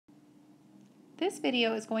This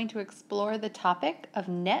video is going to explore the topic of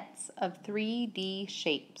nets of 3D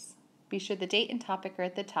shapes. Be sure the date and topic are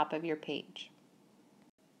at the top of your page.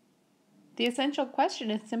 The essential question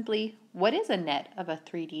is simply, what is a net of a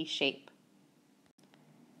 3D shape?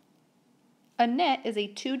 A net is a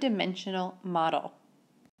two-dimensional model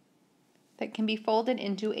that can be folded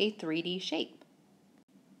into a 3D shape.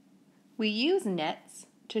 We use nets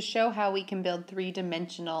to show how we can build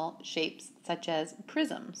three-dimensional shapes such as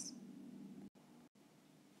prisms.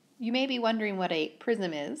 You may be wondering what a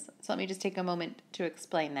prism is, so let me just take a moment to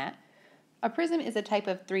explain that. A prism is a type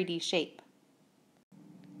of 3D shape.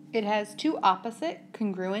 It has two opposite,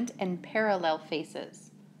 congruent, and parallel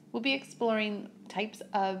faces. We'll be exploring types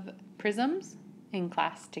of prisms in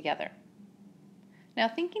class together. Now,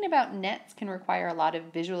 thinking about nets can require a lot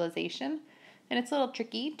of visualization, and it's a little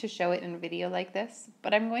tricky to show it in a video like this,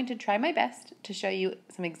 but I'm going to try my best to show you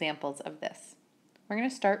some examples of this. We're going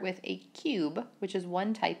to start with a cube, which is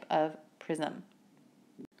one type of prism.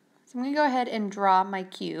 So I'm going to go ahead and draw my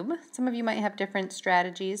cube. Some of you might have different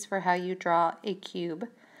strategies for how you draw a cube.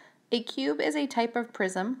 A cube is a type of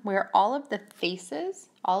prism where all of the faces,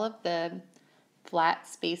 all of the flat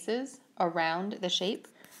spaces around the shape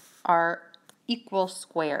are equal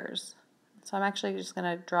squares. So I'm actually just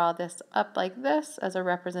going to draw this up like this as a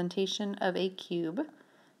representation of a cube.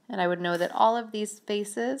 And I would know that all of these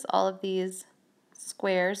faces, all of these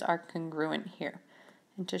squares are congruent here.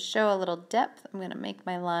 And to show a little depth, I'm going to make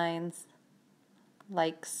my lines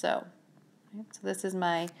like so. So this is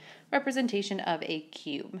my representation of a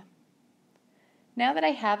cube. Now that I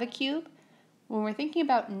have a cube, when we're thinking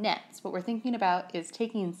about nets, what we're thinking about is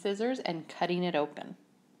taking scissors and cutting it open.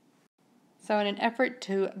 So in an effort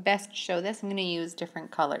to best show this, I'm going to use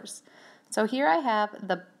different colors. So here I have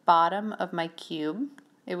the bottom of my cube.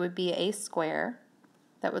 It would be a square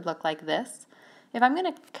that would look like this. If I'm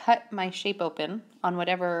going to cut my shape open on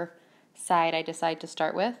whatever side I decide to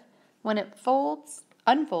start with, when it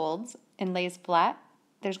unfolds, and lays flat,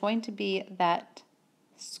 there's going to be that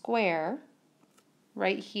square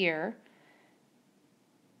right here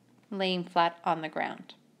laying flat on the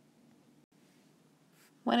ground.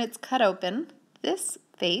 When it's cut open, this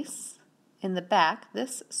face in the back,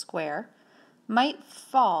 this square, might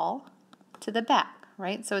fall to the back,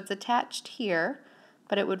 right? So it's attached here,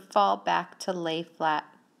 but it would fall back to lay flat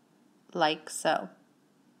like so.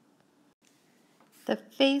 The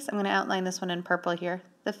face, I'm going to outline this one in purple here,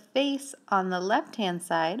 the face on the left-hand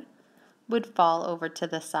side would fall over to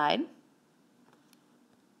the side.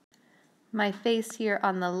 My face here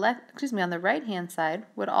on the on the right-hand side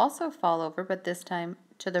would also fall over, but this time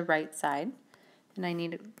to the right side. And I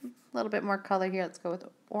need a little bit more color here. Let's go with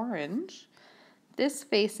orange. This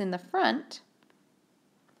face in the front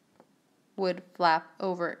would flap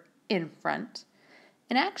over in front.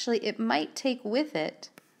 And actually, it might take with it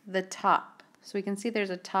the top. So we can see there's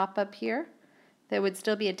a top up here that would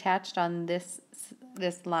still be attached on this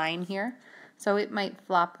line here. So it might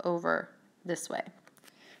flop over this way.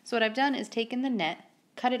 So what I've done is taken the net,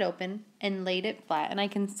 cut it open, and laid it flat. And I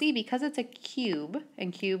can see because it's a cube,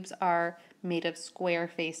 and cubes are made of square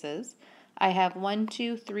faces, I have 1,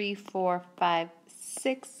 2, 3, 4, 5,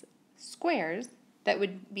 6 squares that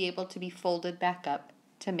would be able to be folded back up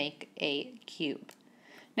to make a cube.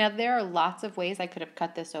 Now there are lots of ways I could have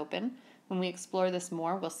cut this open. When we explore this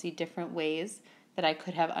more, we'll see different ways that I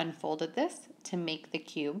could have unfolded this to make the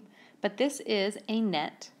cube. But this is a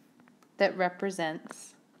net that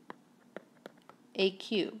represents a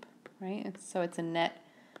cube, right? So it's a net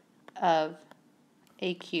of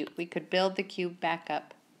a cube. We could build the cube back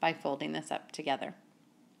up by folding this up together.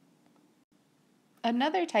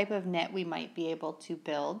 Another type of net we might be able to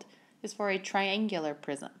build is for a triangular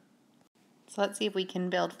prism. So let's see if we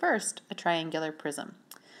can build first a triangular prism.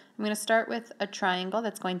 I'm going to start with a triangle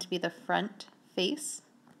that's going to be the front face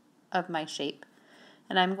of my shape,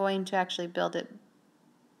 and I'm going to actually build it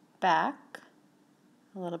back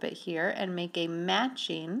a little bit here and make a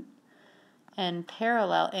matching and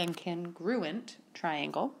parallel and congruent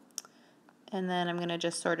triangle. And then I'm going to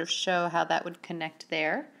just sort of show how that would connect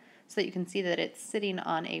there so that you can see that it's sitting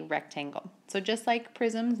on a rectangle. So just like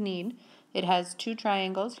prisms need, it has two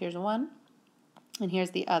triangles. Here's one and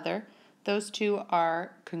here's the other. Those two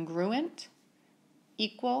are congruent,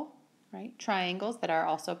 equal, right, triangles that are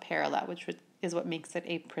also parallel, which is what makes it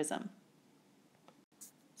a prism.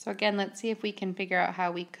 So again, let's see if we can figure out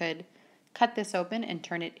how we could cut this open and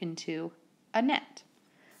turn it into a net.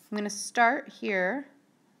 I'm going to start here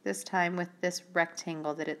this time with this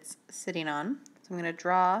rectangle that it's sitting on. So I'm going to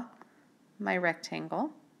draw my rectangle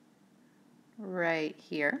right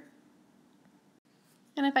here.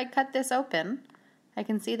 And if I cut this open, I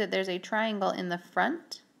can see that there's a triangle in the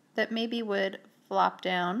front that maybe would flop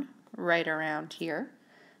down right around here.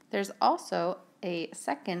 There's also a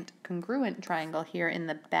second congruent triangle here in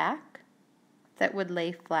the back that would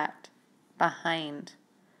lay flat behind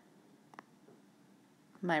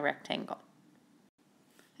my rectangle.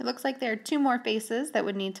 It looks like there are two more faces that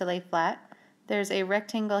would need to lay flat. There's a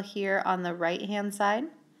rectangle here on the right-hand side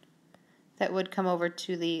that would come over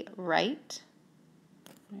to the right.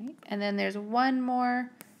 And then there's one more,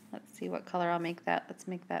 let's see what color I'll make that. Let's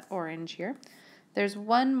make that orange here. There's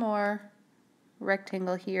one more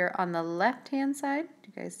rectangle here on the left-hand side. Do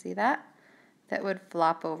you guys see that? That would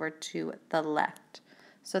flop over to the left.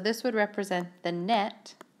 So this would represent the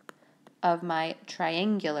net of my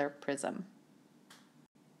triangular prism.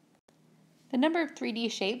 The number of 3D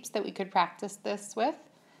shapes that we could practice this with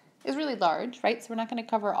is really large, right? So we're not going to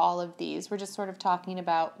cover all of these. We're just sort of talking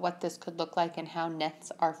about what this could look like and how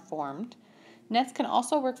nets are formed. Nets can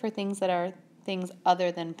also work for things that are things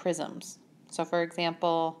other than prisms. So for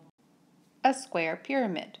example, a square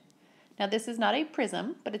pyramid. Now this is not a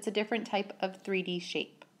prism, but it's a different type of 3D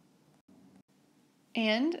shape.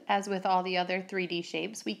 And as with all the other 3D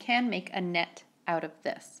shapes, we can make a net out of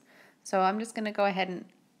this. So I'm just going to go ahead and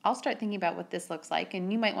I'll start thinking about what this looks like,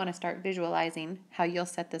 and you might want to start visualizing how you'll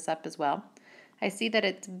set this up as well. I see that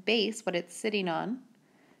its base, what it's sitting on,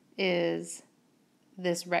 is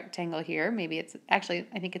this rectangle here. Maybe it's actually,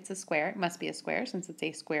 I think it's a square. It must be a square since it's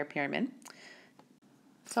a square pyramid.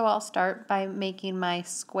 So I'll start by making my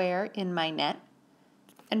square in my net.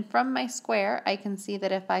 And from my square, I can see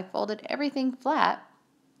that if I folded everything flat,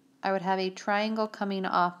 I would have a triangle coming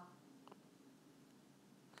off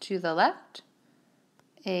to the left,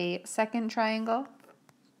 a second triangle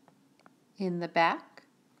in the back,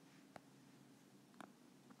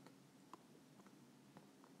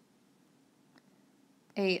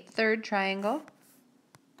 a third triangle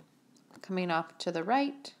coming off to the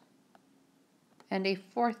right, and a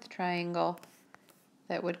fourth triangle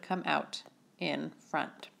that would come out in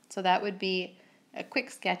front. So that would be a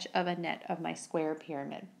quick sketch of a net of my square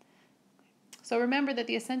pyramid. So remember that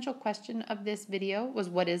the essential question of this video was,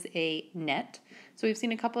 what is a net? So we've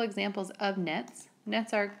seen a couple examples of nets.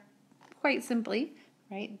 Nets are quite simply,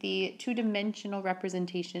 right, the two-dimensional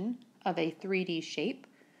representation of a 3D shape.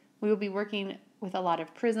 We will be working with a lot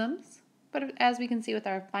of prisms, but as we can see with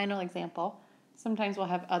our final example, sometimes we'll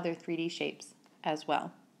have other 3D shapes as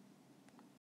well.